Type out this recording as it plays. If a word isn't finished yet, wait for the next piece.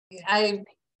I'm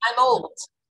old.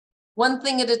 One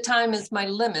thing at a time is my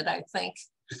limit, I think.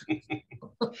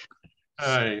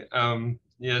 Hi.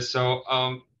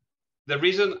 The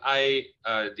reason I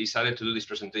decided to do this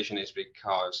presentation is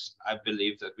because I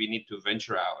believe that we need to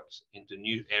venture out into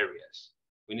new areas.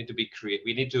 We need to be creative.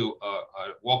 We need to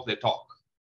walk the talk,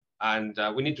 and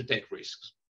we need to take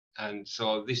risks. And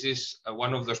so this is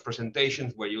one of those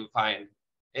presentations where you'll find,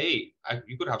 hey,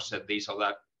 you could have said this or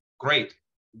that. Great.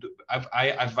 I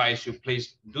advise you,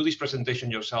 please do this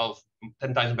presentation yourself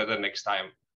 10 times better next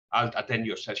time. I'll attend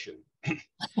your session.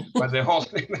 But the whole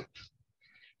thing,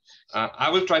 I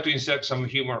will try to insert some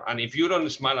humor. And if you don't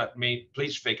smile at me,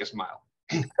 please fake a smile.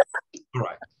 All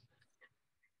right.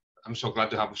 I'm so glad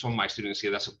to have some of my students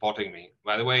here that are supporting me.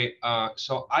 By the way,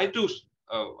 so I do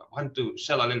want to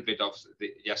sell a little bit of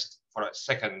just for a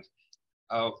second.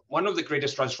 One of the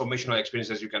greatest transformational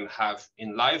experiences you can have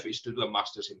in life is to do a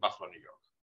master's in Buffalo, New York.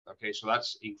 Okay, so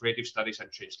that's in creative studies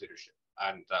and change leadership.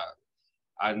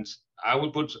 And I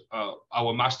will put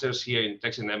our masters here in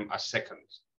Texas A&M as second.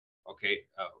 Okay,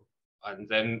 and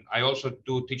then I also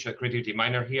do teach a creativity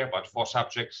minor here, about 4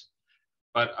 subjects.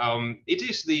 But it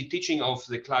is the teaching of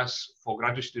the class for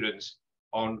graduate students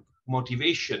on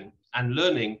motivation and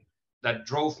learning that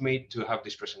drove me to have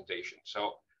this presentation.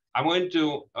 So I'm going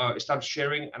to start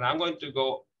sharing, and I'm going to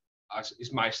go, as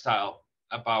is my style,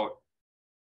 about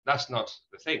that's not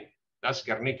the thing, that's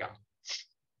Guernica.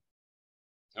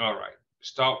 All right,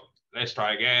 stop, let's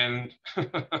try again.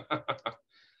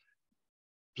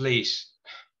 Please,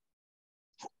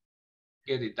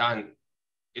 get it done.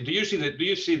 Do you see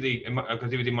the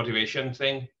creativity motivation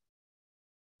thing?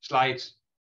 Slides?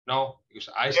 No? Because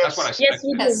that's what I said.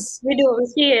 Yes, we do. We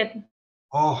see it.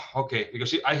 Oh, okay.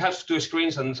 Because I have 2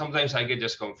 screens and sometimes I get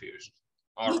just confused.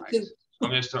 All right.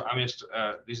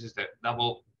 This is the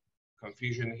double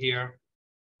confusion here.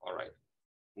 All right.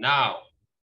 Now,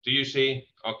 do you see?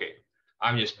 Okay.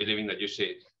 I'm just believing that you see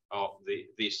it. Oh,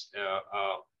 this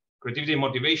creativity and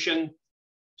motivation.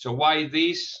 So why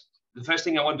this? The first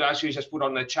thing I want to ask you is just put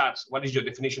on the chat, what is your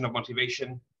definition of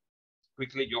motivation?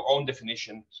 Quickly, your own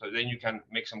definition, so then you can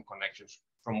make some connections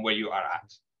from where you are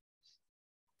at.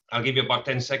 I'll give you about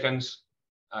 10 seconds.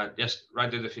 Just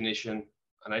write the definition,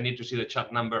 and I need to see the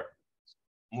chat number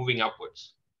moving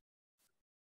upwards.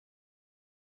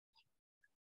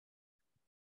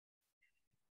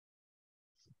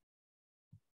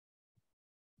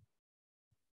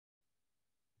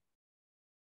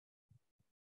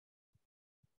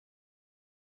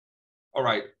 All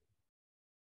right.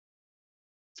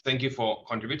 Thank you for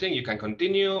contributing. You can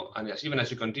continue, and even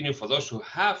as you continue, for those who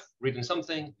have written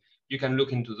something, you can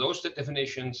look into those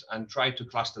definitions and try to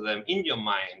cluster them in your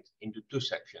mind into 2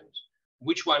 sections.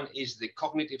 Which one is the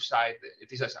cognitive side?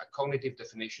 It is a cognitive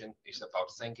definition, is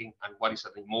about thinking, and what is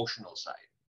an emotional side?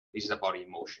 This is about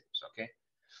emotions, okay?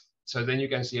 So then you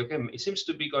can see, okay, it seems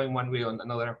to be going one way or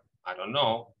another. I don't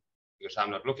know, because I'm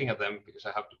not looking at them, because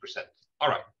I have to present. All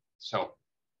right, so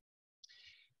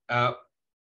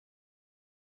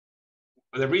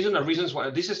the reasons why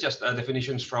this is just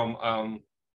definitions from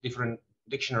different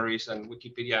dictionaries and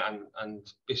Wikipedia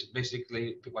and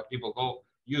basically what people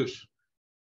use.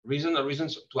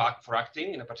 Reasons to act for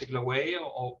acting in a particular way,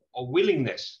 or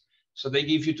willingness. So they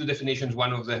give you 2 definitions.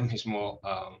 One of them is more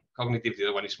cognitive, the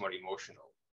other one is more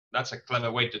emotional. That's a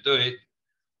clever way to do it.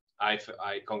 I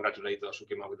congratulate those who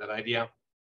came up with that idea.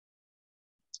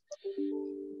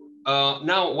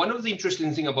 Now, one of the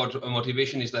interesting things about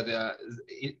motivation is that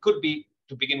it could be,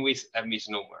 to begin with, a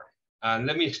misnomer. And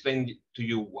let me explain to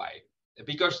you why.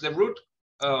 Because the root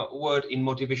word in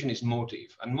motivation is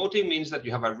motive. And motive means that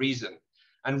you have a reason.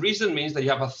 And reason means that you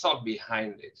have a thought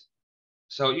behind it.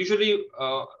 So usually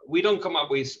we don't come up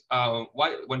with,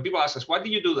 why, when people ask us, why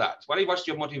did you do that? What's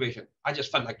your motivation? I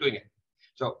just felt like doing it.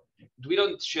 So we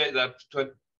don't share that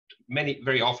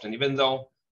very often, even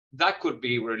though that could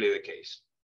be really the case.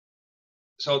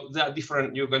 So there are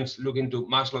different, you can look into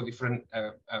Maslow, different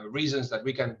reasons that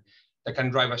can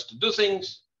drive us to do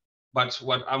things. But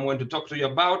what I'm going to talk to you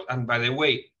about, and by the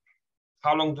way,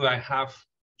 how long do I have?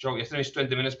 Joe, I finished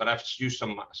 20 minutes, but I've used so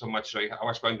much, so I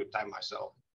was going to time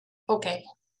myself. Okay.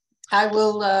 I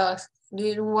will, do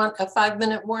you want a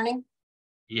 5-minute warning?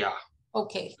 Yeah.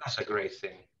 Okay. That's a great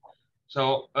thing.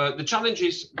 So the challenge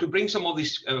is to bring some of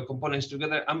these components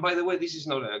together. And by the way, this is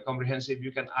not comprehensive.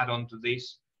 You can add on to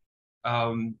this.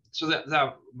 So there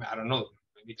are, I don't know,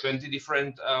 maybe 20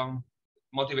 different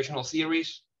motivational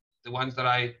theories. The ones that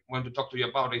I want to talk to you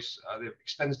about is the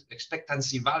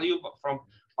expectancy value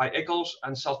by Eccles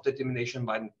and self-determination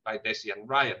by Deci and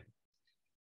Ryan.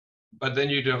 But then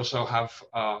you also have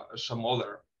some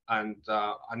other, and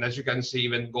as you can see,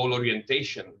 even goal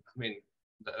orientation mean,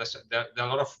 there are a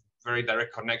lot of very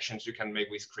direct connections you can make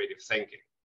with creative thinking.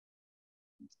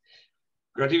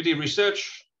 Creativity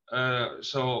research.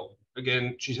 So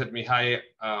again, she said me, hi,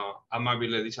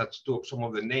 Amabile, these are some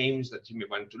of the names that you may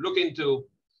want to look into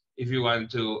if you want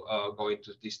to go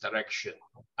into this direction.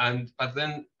 But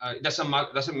then it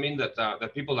doesn't mean that the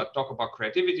people that talk about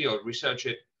creativity or research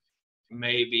it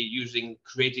may be using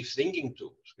creative thinking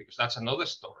tools, because that's another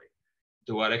story.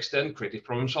 To what extent creative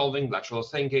problem solving, lateral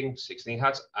thinking, 16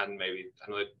 hats, and maybe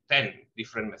another 10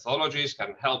 different methodologies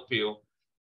can help you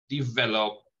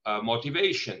develop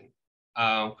motivation,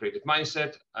 creative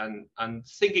mindset, and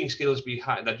thinking skills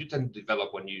behind that you can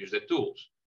develop when you use the tools.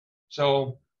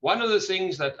 So one of the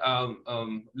things that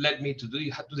led me to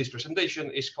do this presentation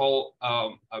is called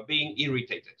being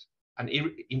irritated, an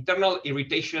internal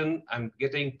irritation and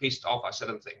getting pissed off at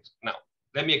certain things. Now,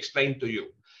 let me explain to you.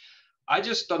 I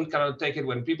just don't kind of take it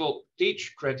when people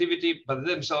teach creativity, but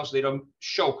themselves, they don't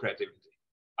show creativity.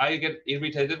 I get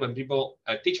irritated when people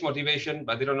teach motivation,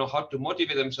 but they don't know how to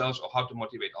motivate themselves or how to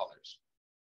motivate others.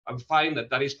 I find that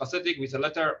that is pathetic with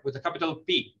a capital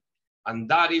P. And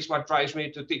that is what drives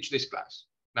me to teach this class.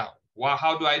 Now,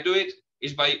 how do I do it?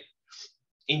 Is by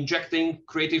injecting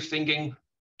creative thinking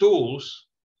tools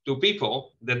to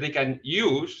people that they can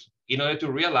use in order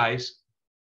to realize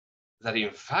that,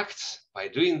 in fact, by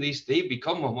doing this, they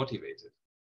become more motivated.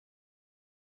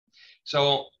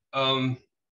 So I'm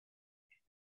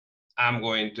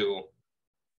going to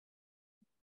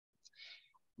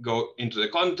go into the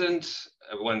content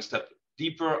one step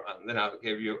deeper, and then I'll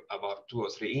give you about 2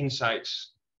 or 3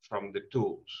 insights from the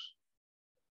tools.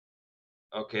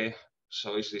 Okay,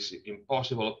 so is this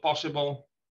impossible or possible?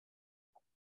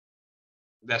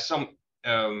 There's some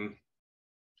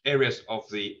areas of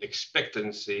the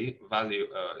expectancy value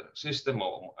system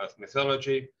or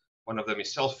methodology. One of them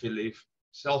is self-belief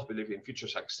in future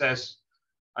success,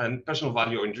 and personal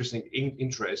value or interesting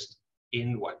interest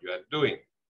in what you are doing.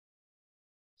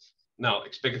 Now,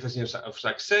 expectations of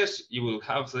success, you will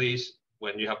have these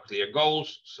when you have clear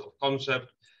goals,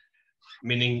 self-concept,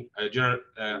 meaning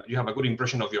you have a good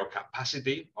impression of your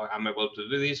capacity, or I'm able to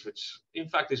do this, which in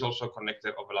fact is also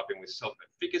connected, overlapping with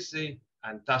self-efficacy,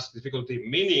 and task difficulty,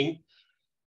 meaning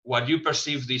what you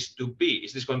perceive this to be.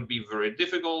 Is this going to be very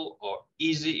difficult or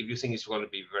easy? If you think it's going to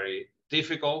be very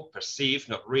difficult, perceived,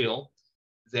 not real,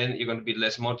 then you're going to be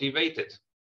less motivated.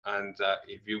 And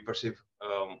if you perceive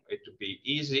it to be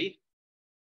easy,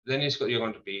 then you're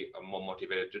going to be more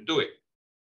motivated to do it.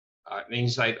 The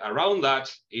insight around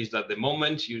that is that the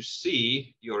moment you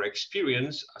see your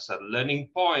experience as a learning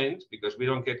point, because we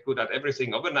don't get good at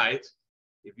everything overnight,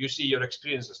 if you see your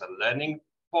experience as a learning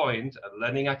point, a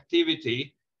learning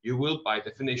activity, you will, by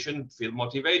definition, feel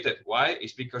motivated. Why?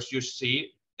 It's because you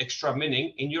see extra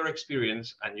meaning in your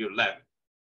experience and you learn.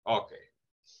 Okay.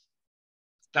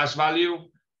 Task value,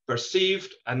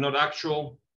 perceived and not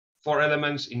actual. 4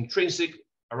 elements: intrinsic,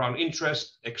 around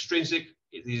interest; extrinsic,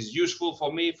 it is useful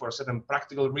for me for certain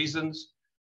practical reasons;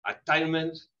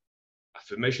 attainment,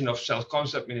 affirmation of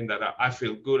self-concept, meaning that I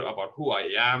feel good about who I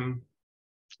am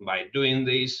by doing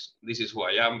this. This is who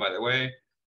I am, by the way.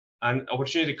 And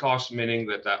opportunity cost, meaning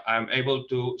that I'm able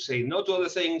to say no to other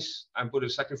things and put a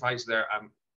sacrifice there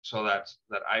so that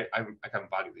I can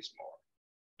value this more.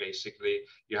 Basically,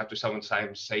 you have to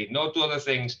sometimes say no to other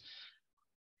things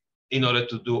in order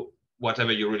to do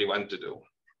whatever you really want to do.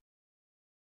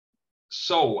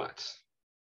 So what?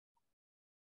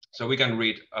 So we can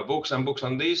read books and books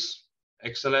on this.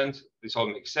 Excellent. This all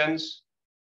makes sense.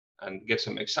 And get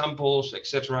some examples,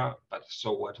 etc. But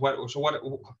so what?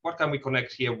 What can we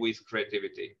connect here with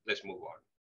creativity? Let's move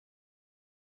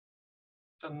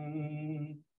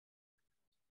on.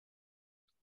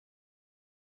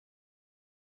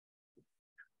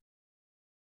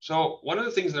 So one of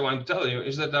the things that I want to tell you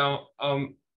is that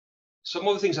some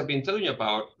of the things I've been telling you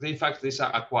about, in fact, these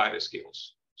are acquired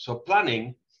skills. So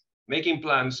planning, making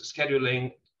plans,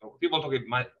 scheduling. People talk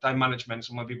about time management.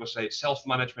 Some people say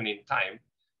self-management in time.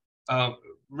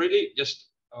 Really just,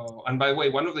 and by the way,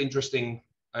 one of the interesting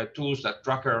tools that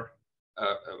Drucker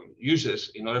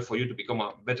uses in order for you to become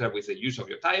better with the use of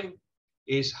your time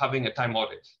is having a time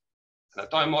audit. And a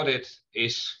time audit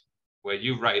is where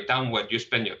you write down where you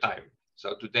spend your time.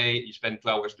 So today you spend 2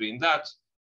 hours doing that,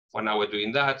 1 hour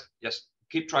doing that. Just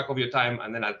keep track of your time,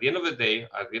 and then at the end of the day,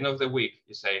 at the end of the week,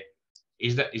 you say,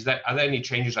 are there any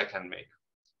changes I can make?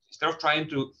 Instead of trying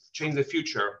to change the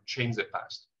future, change the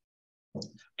past.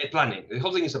 Planning. The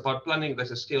whole thing is about planning. There's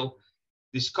a skill.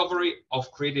 Discovery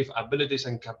of creative abilities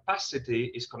and capacity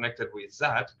is connected with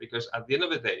that, because at the end of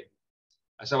the day,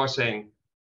 as I was saying,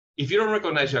 if you don't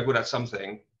recognize you're good at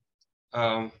something,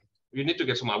 you need to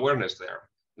get some awareness there.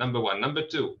 Number one. Number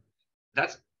two,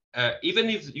 that's even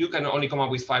if you can only come up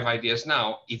with 5 ideas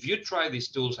now, if you try these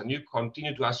tools and you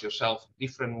continue to ask yourself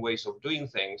different ways of doing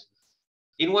things,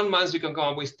 in 1 month you can come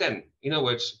up with 10. In other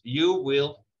words, you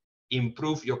will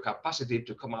improve your capacity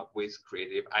to come up with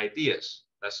creative ideas.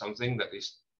 That's something that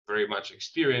is very much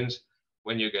experienced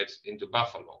when you get into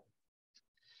Buffalo,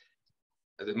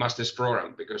 the master's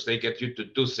program, because they get you to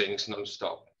do things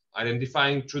non-stop.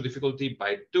 Identifying true difficulty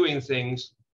by doing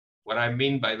things. What I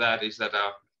mean by that is that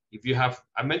if you have,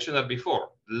 I mentioned that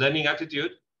before, learning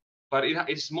attitude, but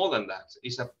it's more than that.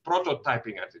 It's a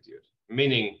prototyping attitude,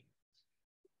 meaning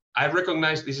I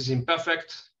recognize this is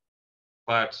imperfect,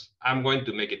 but I'm going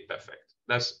to make it perfect.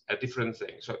 That's a different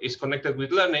thing. So it's connected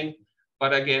with learning,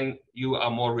 but again, you are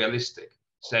more realistic,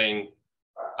 saying,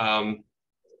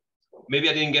 maybe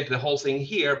I didn't get the whole thing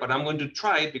here, but I'm going to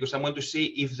try it because I want to see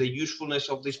if the usefulness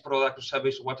of this product or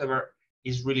service, whatever,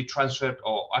 is really transferred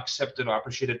or accepted or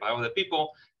appreciated by other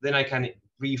people. Then I can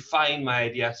refine my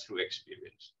idea through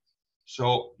experience.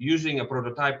 So using a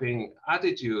prototyping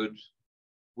attitude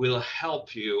will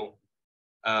help you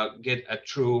get a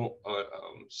true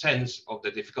sense of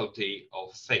the difficulty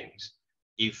of things.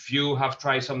 If you have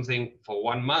tried something for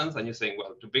 1 month and you think,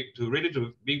 well, to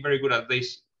be very good at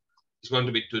this, it's going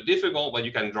to be too difficult, but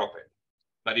you can drop it.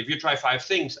 But if you try 5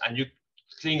 things and you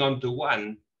cling on to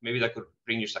one, maybe that could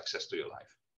bring you success to your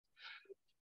life.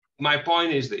 My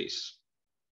point is this: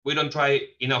 we don't try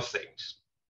enough things,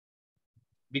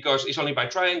 because it's only by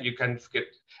trying you can get,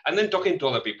 and then talking to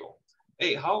other people.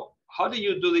 Hey, how do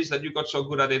you do this that you got so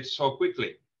good at it so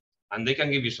quickly? And they can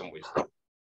give you some wisdom.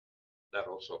 That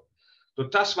also. So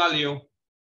task value.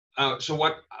 So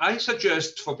what I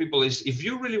suggest for people is, if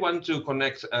you really want to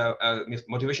connect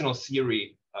motivational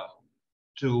theory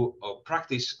to a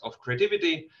practice of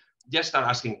creativity, just start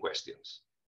asking questions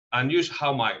and use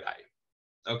how might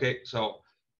I. Okay, so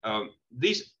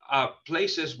these are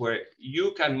places where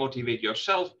you can motivate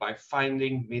yourself by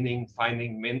finding meaning,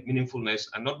 finding meaningfulness,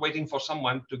 and not waiting for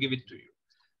someone to give it to you.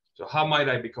 So how might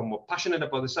I become more passionate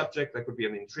about the subject? That could be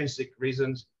an intrinsic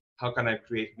reasons. How can I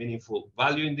create meaningful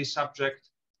value in this subject?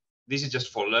 This is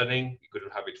just for learning. You could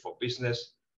have it for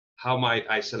business. How might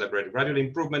I celebrate gradual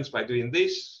improvements by doing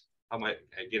this? How might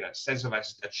I gain a sense of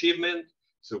achievement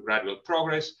through gradual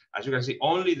progress? As you can see,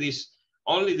 only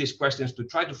these questions, to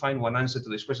try to find one answer to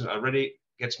these questions, already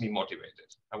gets me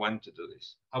motivated. I want to do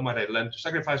this. How might I learn to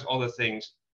sacrifice other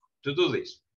things to do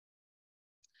this?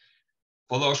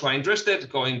 For those who are interested,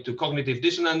 go into cognitive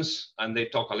dissonance, and they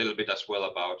talk a little bit as well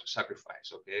about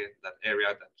sacrifice, okay? That area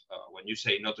that when you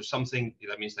say no to something,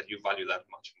 that means that you value that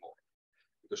much more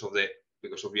because of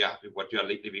what you are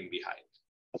leaving behind.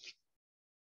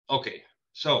 Okay,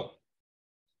 so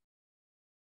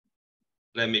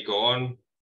let me go on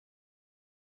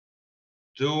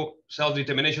to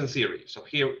self-determination theory. So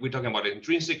here we're talking about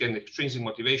intrinsic and extrinsic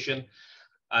motivation.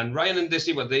 And Ryan and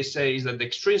Desi, what they say is that the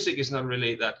extrinsic is not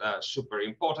really that super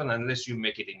important unless you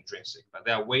make it intrinsic. But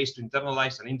there are ways to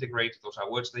internalize and integrate, those are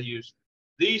words they use,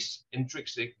 these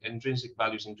intrinsic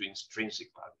values into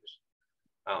intrinsic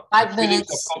values. 5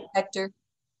 minutes, Hector.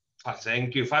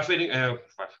 Thank you.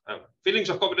 Feelings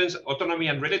of competence, autonomy,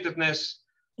 and relatedness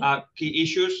are key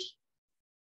issues.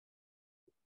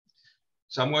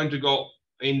 So I'm going to go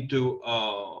into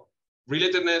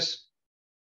relatedness.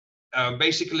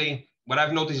 Basically, what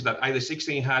I've noticed is that either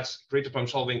 16 hats, creative problem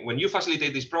solving, when you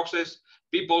facilitate this process,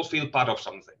 people feel part of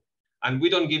something. And we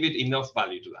don't give it enough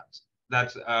value to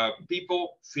that.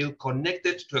 People feel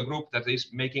connected to a group that is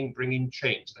bringing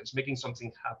change, that's making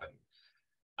something happen.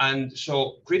 And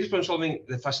so creative problem solving,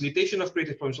 the facilitation of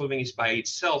creative problem solving is by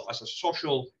itself as a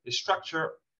social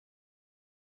structure,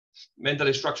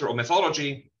 mental structure or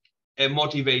methodology,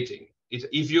 motivating.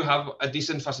 If you have a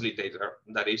decent facilitator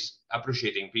that is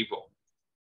appreciating people.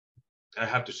 I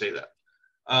have to say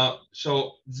that.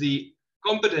 So the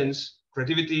competence,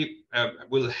 creativity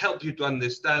will help you to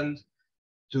understand,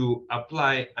 to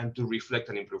apply, and to reflect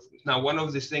and improve. Now, one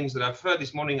of the things that I've heard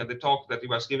this morning at the talk that it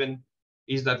was given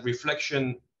is that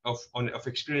reflection of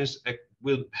experience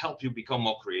will help you become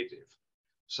more creative.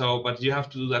 So, but you have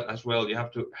to do that as well. You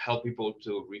have to help people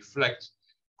to reflect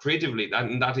creatively,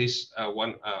 and that is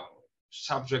one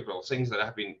subject or things that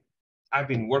I've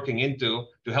been working into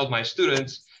to help my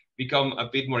students become a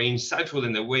bit more insightful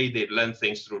in the way they learn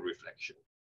things through reflection.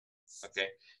 Okay,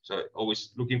 so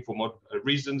always looking for more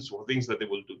reasons or things that they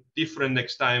will do different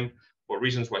next time, or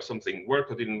reasons why something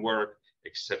worked or didn't work,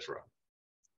 etc.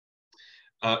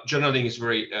 Journaling is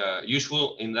very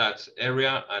useful in that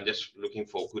area, and just looking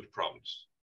for good prompts.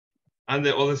 And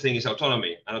the other thing is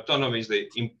autonomy. And autonomy is the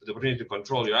opportunity to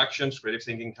control your actions. Creative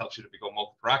thinking helps you to become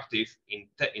more proactive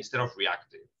instead of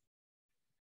reactive.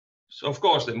 So of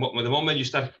course, the moment you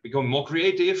start becoming more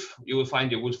creative, you will find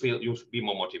you'll be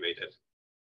more motivated.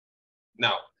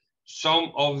 Now,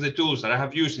 some of the tools that I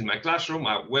have used in my classroom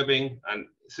are webbing, and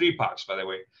 3 parts, by the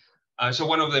way. So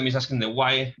one of them is asking the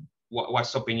why, what's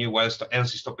stopping you, what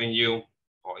else is stopping you,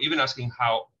 or even asking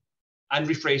how, and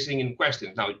rephrasing in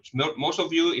questions. Now, most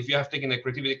of you, if you have taken a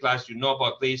creativity class, you know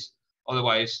about this.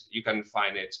 Otherwise, you can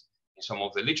find it in some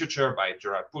of the literature by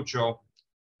Gerard Puccio,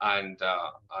 and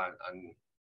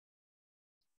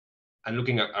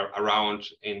looking around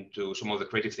into some of the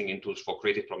creative thinking tools for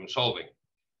creative problem solving.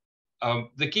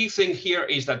 The key thing here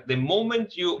is that the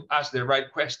moment you ask the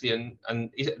right question, and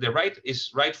the right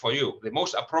is right for you, the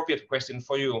most appropriate question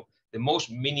for you, the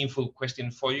most meaningful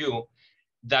question for you,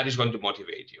 that is going to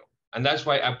motivate you. And that's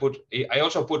why I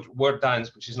also put word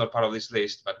dance, which is not part of this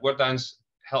list, but word dance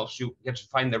helps you get to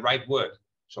find the right word.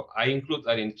 So I include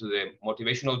that into the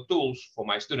motivational tools for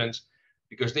my students,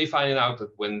 because they find out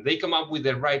that when they come up with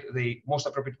the most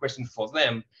appropriate question for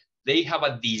them, they have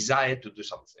a desire to do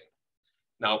something.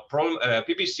 Now,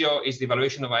 PPCO is the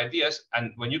evaluation of ideas.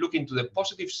 And when you look into the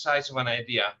positive sides of an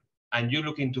idea, and you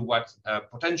look into what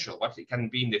potential, what it can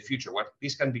be in the future, what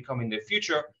this can become in the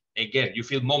future, again, you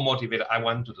feel more motivated. I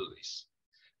want to do this.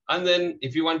 And then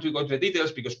if you want to go to the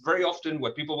details, because very often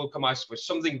what people will come ask with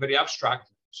something very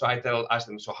abstract, so I ask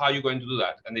them, so how are you going to do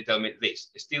that? And they tell me this,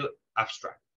 it's still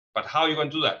abstract. But how are you going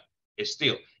to do that? It's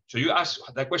still. So you ask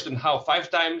that question how 5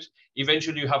 times,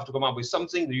 eventually you have to come up with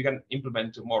something that you can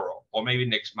implement tomorrow or maybe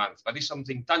next month. But it's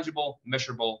something tangible,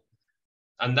 measurable.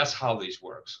 And that's how this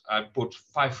works. I put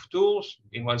 5 tools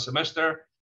in 1 semester.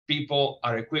 People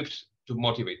are equipped to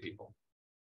motivate people.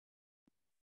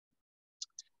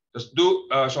 Just do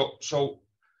so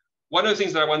one of the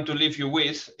things that I want to leave you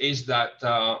with is that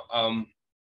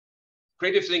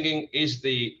creative thinking is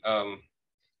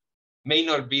may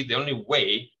not be the only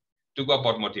way to go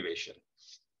about motivation.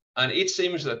 And it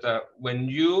seems that when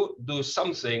you do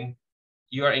something,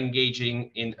 you are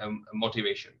engaging in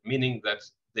motivation, meaning that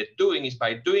the doing is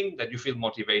by doing that you feel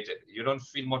motivated. You don't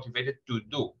feel motivated to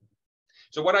do.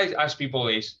 So what I ask people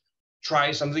is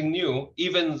try something new,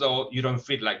 even though you don't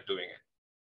feel like doing it.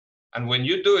 And when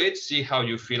you do it, see how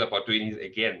you feel about doing it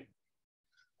again.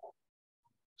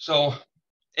 So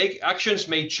actions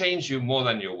may change you more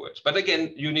than your words. But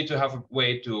again, you need to have a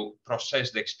way to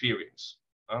process the experience.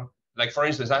 Like, for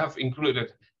instance, I have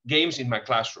included games in my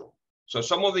classroom. So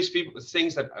some of these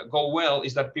things that go well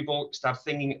is that people start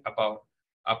thinking about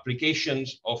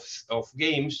applications of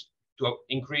games to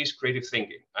increase creative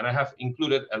thinking. And I have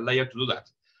included a layer to do that.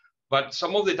 But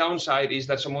some of the downside is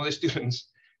that some of the students,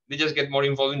 they just get more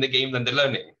involved in the game than the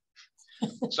learning.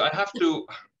 So I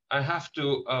have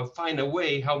to find a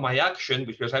way how my action,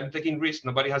 because I'm taking risks,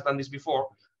 nobody has done this before,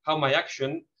 how my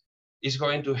action is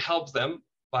going to help them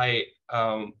by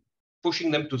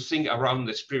pushing them to think around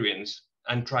the experience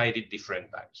and try it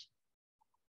different times.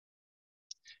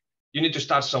 You need to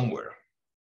start somewhere.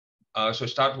 So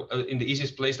start in the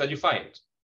easiest place that you find.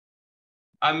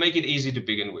 And make it easy to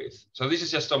begin with. So this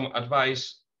is just some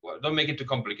advice. Well, don't make it too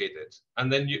complicated.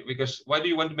 And then because why do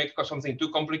you want to make something too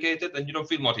complicated? Then you don't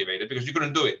feel motivated because you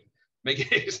couldn't do it. Make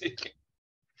it easy.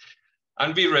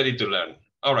 And be ready to learn.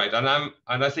 All right, and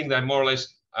I think that I'm more or less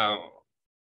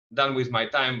done with my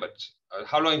time, but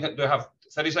how long do I have?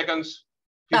 30 seconds?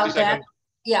 50 seconds?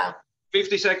 Yeah.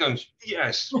 50 seconds,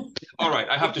 yes. All right,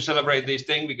 I have to celebrate this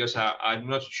thing because I'm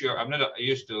not sure, I'm not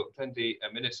used to 20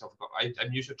 minutes of,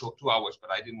 I'm used to 2 hours, but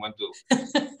I didn't want to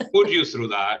put you through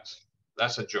that.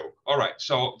 That's a joke. All right,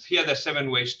 so here are the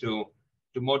 7 ways to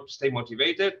stay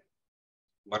motivated.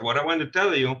 But what I want to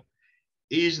tell you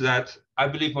is that I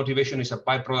believe motivation is a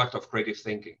byproduct of creative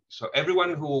thinking. So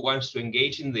everyone who wants to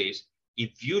engage in this,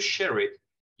 if you share it,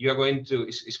 you're going to,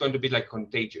 it's going to be like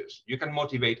contagious. You can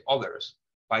motivate others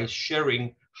by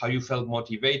sharing how you felt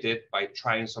motivated by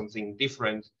trying something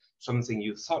different, something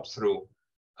you thought through,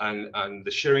 and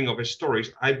the sharing of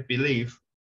stories. I believe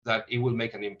that it will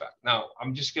make an impact. Now,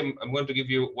 I'm going to give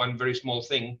you one very small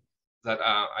thing that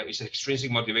is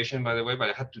extrinsic motivation, by the way, but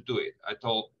I had to do it. I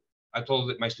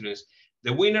told my students,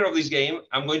 the winner of this game,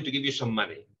 I'm going to give you some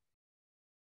money.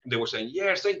 They were saying,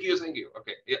 yes, thank you, thank you.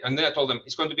 Okay, and then I told them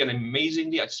it's going to be an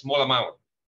amazingly small amount.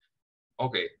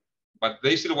 Okay, but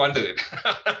they still wanted it.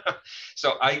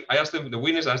 So I asked them, the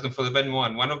winners, I asked them for the Venmo,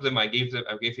 and one of them I gave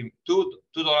him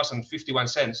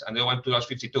 $2.51, and they want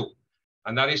 $2.52.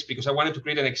 And that is because I wanted to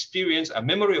create an experience, a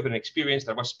memory of an experience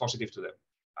that was positive to them.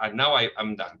 And now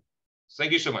I'm done.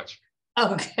 Thank you so much.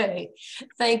 Okay,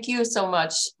 thank you so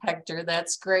much, Hector.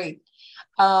 That's great.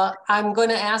 I'm going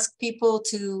to ask people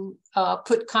to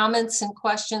put comments and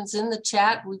questions in the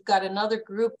chat. We've got another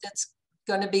group that's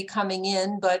going to be coming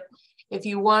in, but if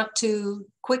you want to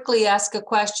quickly ask a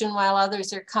question while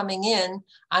others are coming in,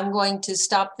 I'm going to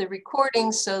stop the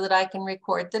recording so that I can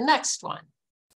record the next one.